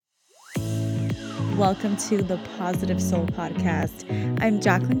Welcome to the Positive Soul Podcast. I'm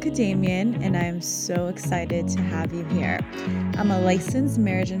Jacqueline Kadamian, and I'm so excited to have you here. I'm a licensed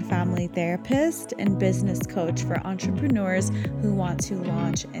marriage and family therapist and business coach for entrepreneurs who want to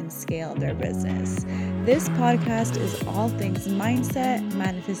launch and scale their business. This podcast is all things mindset,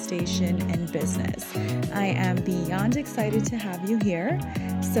 manifestation, and business. I am beyond excited to have you here,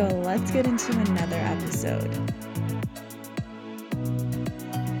 so let's get into another episode.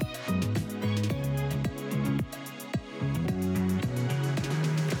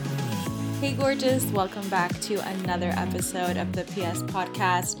 Hey gorgeous, welcome back to another episode of the PS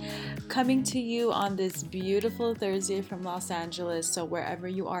Podcast, coming to you on this beautiful Thursday from Los Angeles. So wherever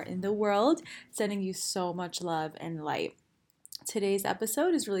you are in the world, sending you so much love and light. Today's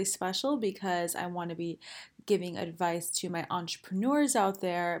episode is really special because I want to be giving advice to my entrepreneurs out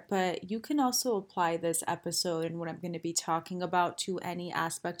there, but you can also apply this episode and what I'm going to be talking about to any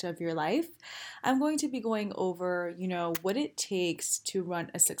aspect of your life. I'm going to be going over, what it takes to run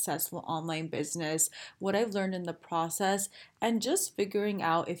a successful online business, what I've learned in the process, and just figuring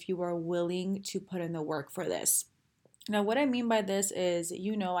out if you are willing to put in the work for this. Now, what I mean by this is,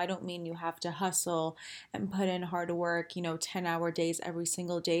 I don't mean you have to hustle and put in hard work, 10-hour days every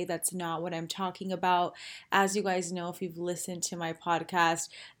single day. That's not what I'm talking about. As you guys know, if you've listened to my podcast,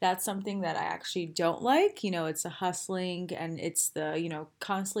 that's something that I actually don't like. It's a hustling and it's the,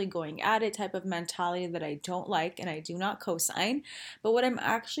 constantly going at it type of mentality that I don't like and I do not co-sign. But what I'm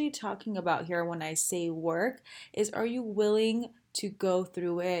actually talking about here when I say work is, are you willing to go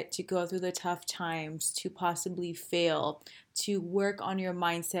through it, to go through the tough times, to possibly fail, to work on your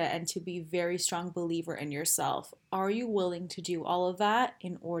mindset, and to be a very strong believer in yourself? Are you willing to do all of that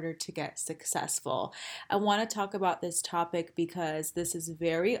in order to get successful? I want to talk about this topic because this is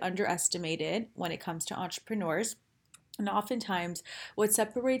very underestimated when it comes to entrepreneurs. And oftentimes, what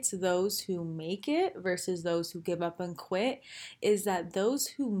separates those who make it versus those who give up and quit is that those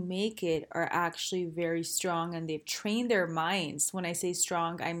who make it are actually very strong and they've trained their minds. When I say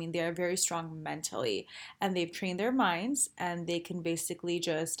strong, I mean they're very strong mentally and they've trained their minds and they can basically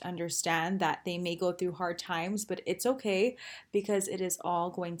just understand that they may go through hard times, but it's okay because it is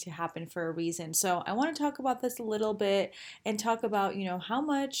all going to happen for a reason. So I want to talk about this a little bit and talk about, how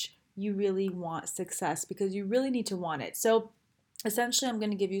much you really want success because you really need to want it. So essentially, I'm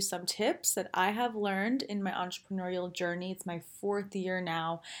going to give you some tips that I have learned in my entrepreneurial journey. It's my 4th year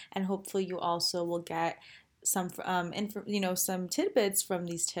now, and hopefully you also will get some some tidbits from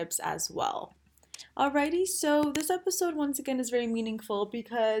these tips as well. Alrighty, so this episode once again is very meaningful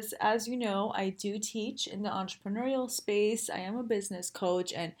because, as you know, I do teach in the entrepreneurial space. I am a business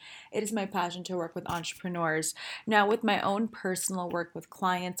coach and it is my passion to work with entrepreneurs. Now, with my own personal work with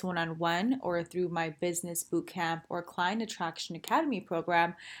clients one on one or through my business bootcamp or client attraction academy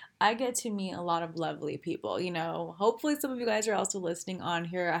program, I get to meet a lot of lovely people. Hopefully, some of you guys are also listening on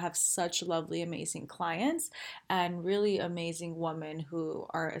here. I have such lovely, amazing clients and really amazing women who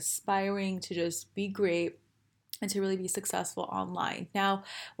are aspiring to just be great and to really be successful online. Now,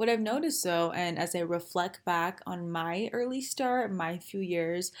 what I've noticed though, and as I reflect back on my early start, my few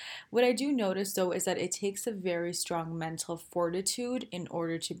years, what I do notice though is that it takes a very strong mental fortitude in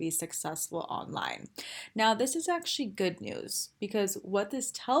order to be successful online. Now, this is actually good news because what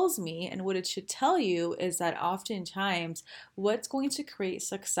this tells me and what it should tell you is that oftentimes what's going to create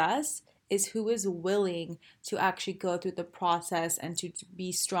success is who is willing to actually go through the process and to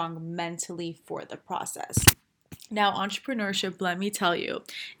be strong mentally for the process. Now, entrepreneurship, let me tell you,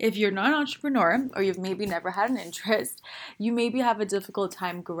 if you're not an entrepreneur or you've maybe never had an interest, you maybe have a difficult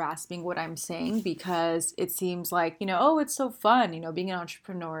time grasping what I'm saying because it seems like, oh, it's so fun. Being an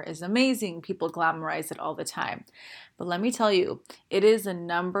entrepreneur is amazing. People glamorize it all the time. But let me tell you, it is a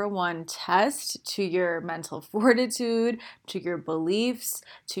number one test to your mental fortitude, to your beliefs,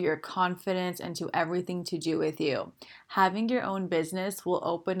 to your confidence, and to everything to do with you. Having your own business will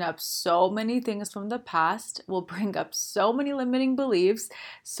open up so many things from the past, will bring up so many limiting beliefs,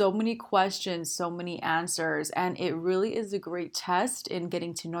 so many questions, so many answers, and it really is a great test in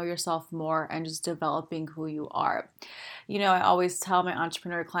getting to know yourself more and just developing who you are. I always tell my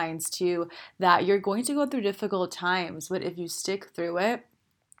entrepreneur clients too that you're going to go through difficult times, but if you stick through it,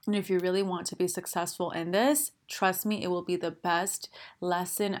 and if you really want to be successful in this, trust me, it will be the best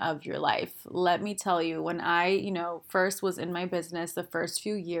lesson of your life. Let me tell you, when I, first was in my business, the first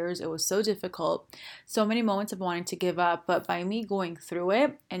few years, it was so difficult. So many moments of wanting to give up. But by me going through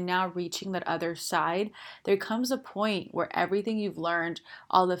it and now reaching that other side, there comes a point where everything you've learned,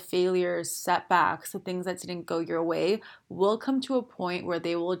 all the failures, setbacks, the things that didn't go your way, will come to a point where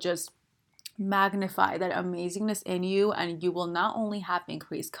they will just magnify that amazingness in you, and you will not only have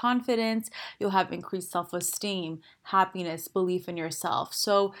increased confidence, you'll have increased self-esteem, happiness, belief in yourself.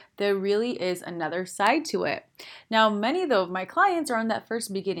 So there really is another side to it. Now, many though of my clients are on that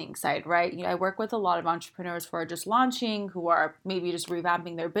first beginning side, right? I work with a lot of entrepreneurs who are just launching, who are maybe just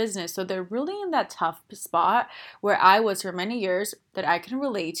revamping their business. So they're really in that tough spot where I was for many years, that I can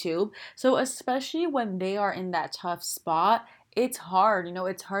relate to. So especially when they are in that tough spot, it's hard,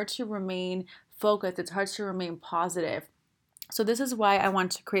 it's hard to remain focused, it's hard to remain positive. So this is why I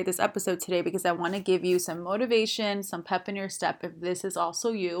want to create this episode today, because I want to give you some motivation, some pep in your step if this is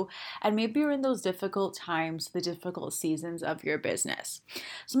also you, and maybe you're in those difficult times, the difficult seasons of your business.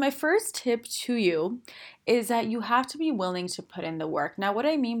 So my first tip to you is that you have to be willing to put in the work. Now, what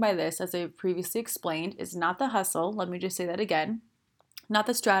I mean by this, as I previously explained, is not the hustle. Let me just say that again. Not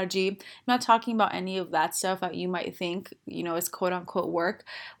the strategy. I'm not talking about any of that stuff that you might think, is quote unquote work.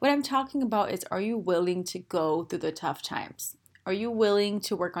 What I'm talking about is, are you willing to go through the tough times? Are you willing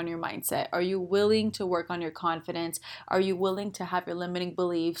to work on your mindset? Are you willing to work on your confidence? Are you willing to have your limiting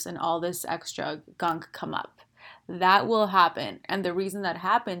beliefs and all this extra gunk come up? That will happen. And the reason that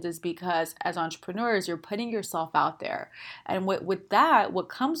happens is because as entrepreneurs, you're putting yourself out there. And with that, what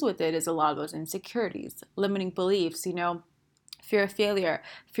comes with it is a lot of those insecurities, limiting beliefs, fear of failure,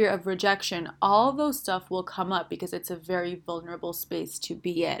 fear of rejection, all of those stuff will come up because it's a very vulnerable space to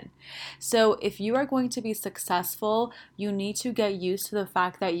be in. So if you are going to be successful, you need to get used to the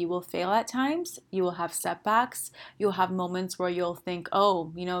fact that you will fail at times, you will have setbacks, you'll have moments where you'll think,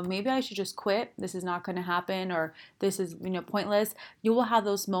 oh, maybe I should just quit, this is not going to happen, or this is, pointless. You will have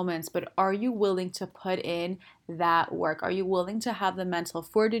those moments, but are you willing to put in that work? Are you willing to have the mental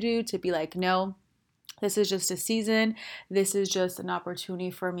fortitude to be like, no, this is just a season. This is just an opportunity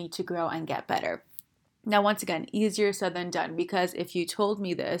for me to grow and get better. Now, once again, easier said than done, because if you told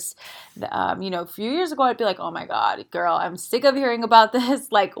me this, a few years ago, I'd be like, oh my God, girl, I'm sick of hearing about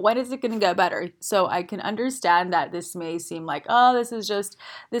this. Like, when is it going to get better? So I can understand that this may seem like, oh,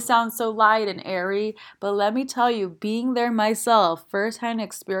 this sounds so light and airy. But let me tell you, being there myself, firsthand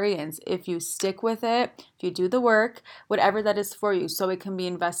experience, if you stick with it, if you do the work, whatever that is for you. So it can be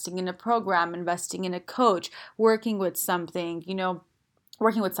investing in a program, investing in a coach, working with something,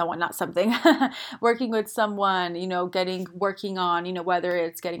 working with someone, not something, working with someone, working on, whether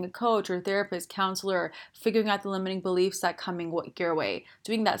it's getting a coach or therapist, counselor, figuring out the limiting beliefs that coming your way,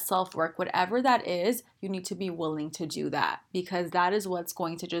 doing that self-work, whatever that is, you need to be willing to do that, because that is what's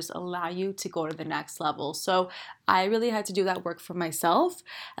going to just allow you to go to the next level. So I really had to do that work for myself.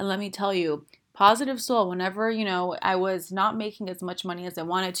 And let me tell you, Positive Soul, whenever, I was not making as much money as I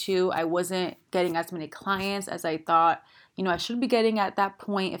wanted to, I wasn't getting as many clients as I thought, I should be getting at that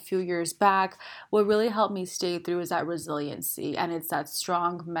point a few years back. What really helped me stay through is that resiliency. And it's that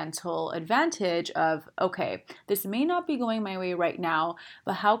strong mental advantage of, okay, this may not be going my way right now,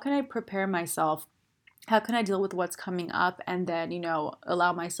 but how can I prepare myself? How can I deal with what's coming up? And then,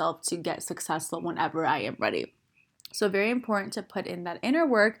 allow myself to get successful whenever I am ready. So very important to put in that inner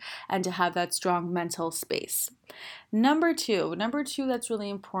work and to have that strong mental space. Number two that's really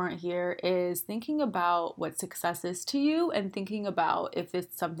important here is thinking about what success is to you and thinking about if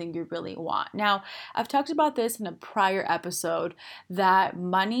it's something you really want. Now, I've talked about this in a prior episode, that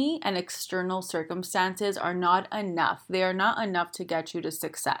money and external circumstances are not enough. They are not enough to get you to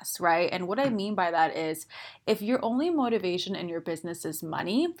success, right? And what I mean by that is, if your only motivation in your business is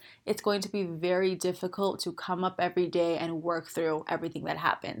money, it's going to be very difficult to come up every day and work through everything that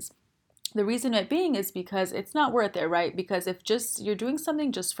happens. The reason it being is because it's not worth it, right? Because if you're doing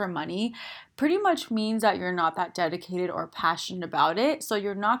something just for money, pretty much means that you're not that dedicated or passionate about it. So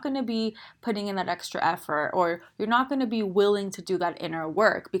you're not going to be putting in that extra effort, or you're not going to be willing to do that inner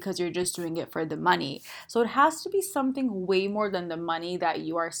work because you're just doing it for the money. So it has to be something way more than the money that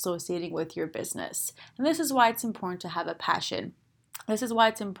you are associating with your business. And this is why it's important to have a passion. This is why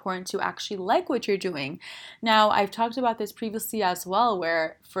it's important to actually like what you're doing. Now, I've talked about this previously as well,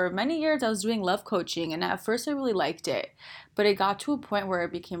 where for many years I was doing love coaching, and at first I really liked it, but it got to a point where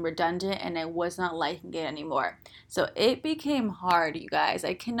it became redundant and I was not liking it anymore. So it became hard, you guys.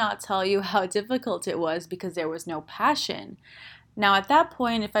 I cannot tell you how difficult it was because there was no passion. Now, at that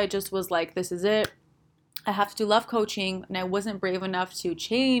point, if I just was like, this is it, I have to do love coaching, and I wasn't brave enough to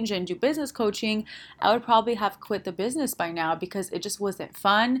change and do business coaching, I would probably have quit the business by now because it just wasn't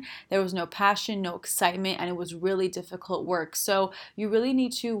fun. There was no passion, no excitement, and it was really difficult work. So you really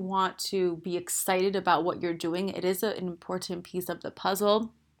need to want to be excited about what you're doing. It is an important piece of the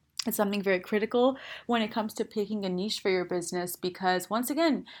puzzle. It's something very critical when it comes to picking a niche for your business because once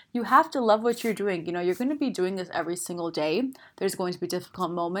again, you have to love what you're doing. You're going to be doing this every single day. There's going to be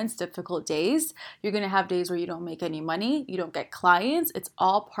difficult moments, difficult days. You're going to have days where you don't make any money, you don't get clients. It's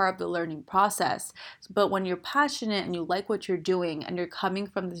all part of the learning process. But when you're passionate and you like what you're doing and you're coming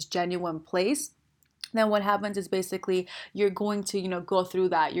from this genuine place, then what happens is basically you're going to go through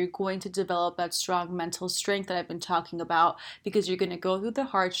that. You're going to develop that strong mental strength that I've been talking about, because you're going to go through the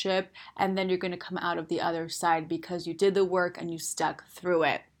hardship and then you're going to come out of the other side because you did the work and you stuck through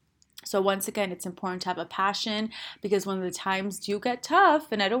it. So once again, it's important to have a passion, because when the times do get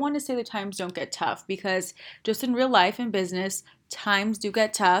tough, and I don't want to say the times don't get tough, because just in real life and business, times do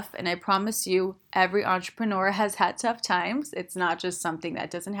get tough. And I promise you, every entrepreneur has had tough times. It's not just something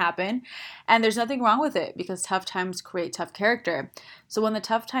that doesn't happen. And there's nothing wrong with it, because tough times create tough character. So when the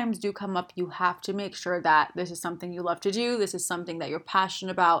tough times do come up, you have to make sure that this is something you love to do. This is something that you're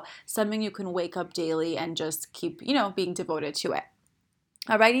passionate about, something you can wake up daily and just keep, being devoted to it.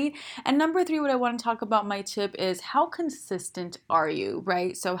 Alrighty. And number 3, what I want to talk about, my tip is how consistent are you,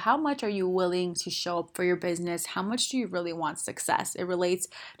 right? So how much are you willing to show up for your business? How much do you really want success? It relates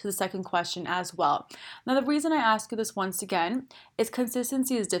to the second question as well. Now, the reason I ask you this once again is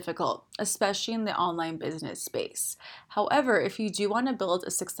consistency is difficult, especially in the online business space. However, if you do want to build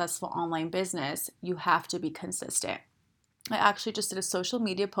a successful online business, you have to be consistent. I actually just did a social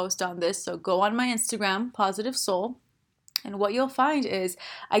media post on this, so go on my Instagram, Positive Soul. And what you'll find is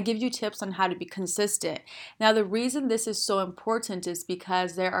I give you tips on how to be consistent. Now, the reason this is so important is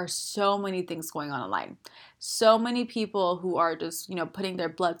because there are so many things going on online. So many people who are just, putting their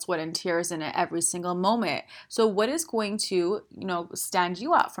blood, sweat, and tears in it every single moment. So what is going to, stand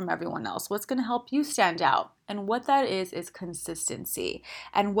you out from everyone else? What's going to help you stand out? And what that is consistency.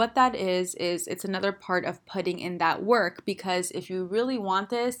 And what that is it's another part of putting in that work, because if you really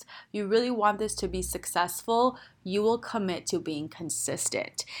want this to be successful, you will commit to being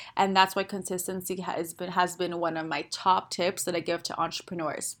consistent. And that's why consistency has been one of my top tips that I give to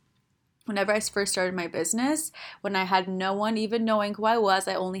entrepreneurs. Whenever I first started my business, when I had no one even knowing who I was,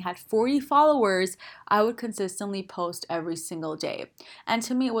 I only had 40 followers, I would consistently post every single day. And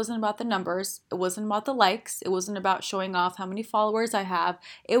to me, it wasn't about the numbers. It wasn't about the likes. It wasn't about showing off how many followers I have.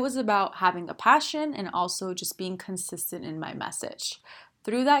 It was about having a passion and also just being consistent in my message.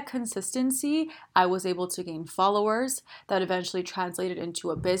 Through that consistency, I was able to gain followers that eventually translated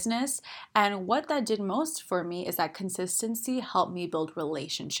into a business. And what that did most for me is that consistency helped me build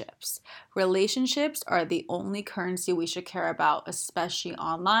relationships. Relationships are the only currency we should care about, especially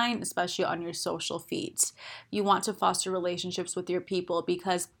online, especially on your social feeds. You want to foster relationships with your people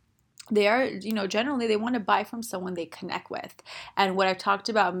because they are, generally they want to buy from someone they connect with. And what I've talked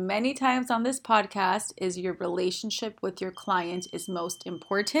about many times on this podcast is your relationship with your client is most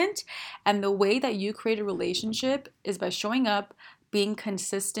important. And the way that you create a relationship is by showing up, being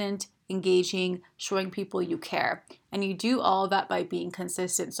consistent, engaging, showing people you care. And you do all of that by being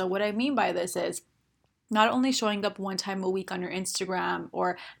consistent. So what I mean by this is not only showing up one time a week on your Instagram,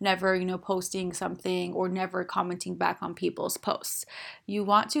 or never, posting something, or never commenting back on people's posts. You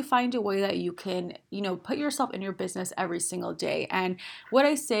want to find a way that you can, put yourself in your business every single day. And what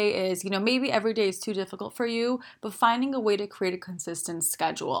I say is, maybe every day is too difficult for you, but finding a way to create a consistent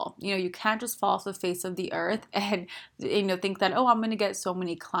schedule. You can't just fall off the face of the earth and, think that, oh, I'm going to get so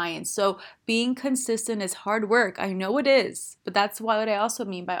many clients. So being consistent is hard work. I know it is, but that's what I also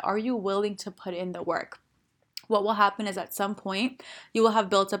mean by, are you willing to put in the work? What will happen is at some point you will have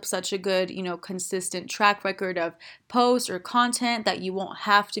built up such a good, consistent track record of posts or content that you won't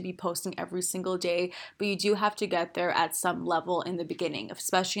have to be posting every single day, but you do have to get there at some level in the beginning,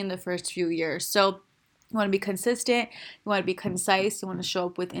 especially in the first few years. So you want to be consistent, you want to be concise, you want to show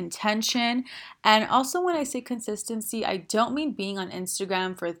up with intention. And also, when I say consistency, I don't mean being on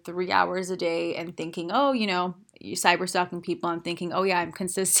Instagram for 3 hours a day and thinking, oh, you cyber stalking people and thinking, oh yeah, I'm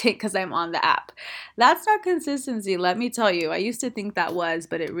consistent because I'm on the app. That's not consistency, let me tell you. I used to think that was,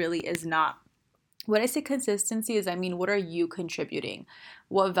 but it really is not. When I say consistency is, I mean, what are you contributing?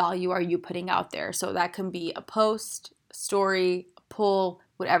 What value are you putting out there? So that can be a post, a story, a poll,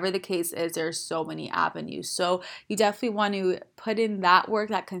 whatever the case is. There's so many avenues. So you definitely want to put in that work,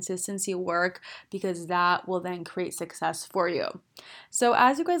 that consistency work, because that will then create success for you. So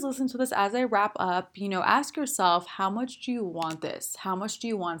as you guys listen to this, as I wrap up, ask yourself, how much do you want this? How much do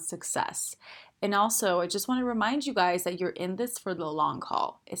you want success? And also, I just want to remind you guys that you're in this for the long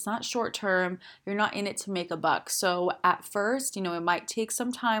haul. It's not short term. You're not in it to make a buck. So at first, it might take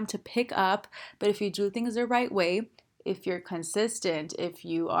some time to pick up, but if you do things the right way, if you're consistent, if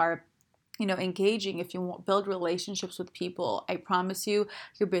you are engaging, if you build relationships with people, I promise you,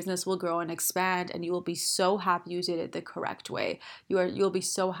 your business will grow and expand, and you will be so happy you did it the correct way. You'll be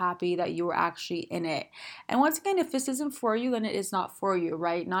so happy that you were actually in it. And once again, if this isn't for you, then it is not for you,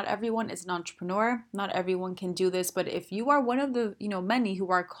 right? Not everyone is an entrepreneur. Not everyone can do this. But if you are one of the, many who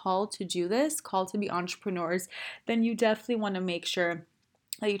are called to do this, called to be entrepreneurs, then you definitely want to make sure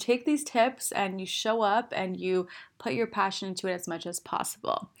that you take these tips and you show up and you put your passion into it as much as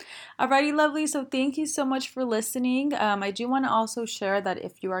possible. Alrighty, lovely. So thank you so much for listening. I do want to also share that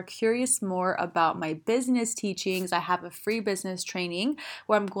if you are curious more about my business teachings, I have a free business training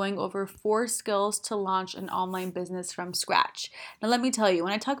where I'm going over 4 skills to launch an online business from scratch. Now, let me tell you,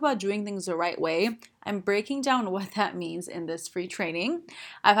 when I talk about doing things the right way, I'm breaking down what that means in this free training.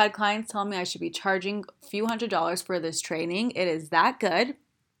 I've had clients tell me I should be charging a few $100s for this training. It is that good.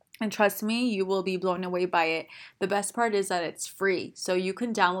 And trust me, you will be blown away by it. The best part is that it's free. So you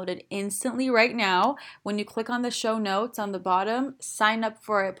can download it instantly right now. When you click on the show notes on the bottom, sign up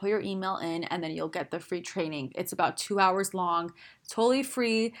for it, put your email in, and then you'll get the free training. It's about 2 hours long, totally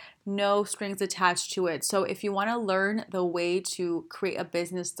free, no strings attached to it. So if you want to learn the way to create a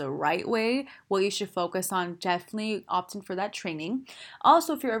business the right way, what you should focus on, definitely opt in for that training.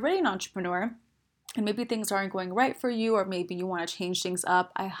 Also, if you're already an entrepreneur, and maybe things aren't going right for you, or maybe you want to change things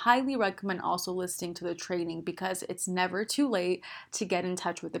up, I highly recommend also listening to the training, because it's never too late to get in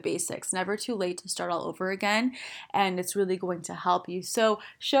touch with the basics, never too late to start all over again, and it's really going to help you. So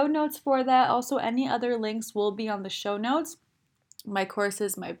show notes for that. Also, any other links will be on the show notes. My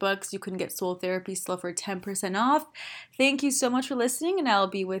courses, my books, you can get Soul Therapy still for 10% off. Thank you so much for listening, and I'll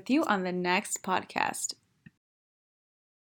be with you on the next podcast.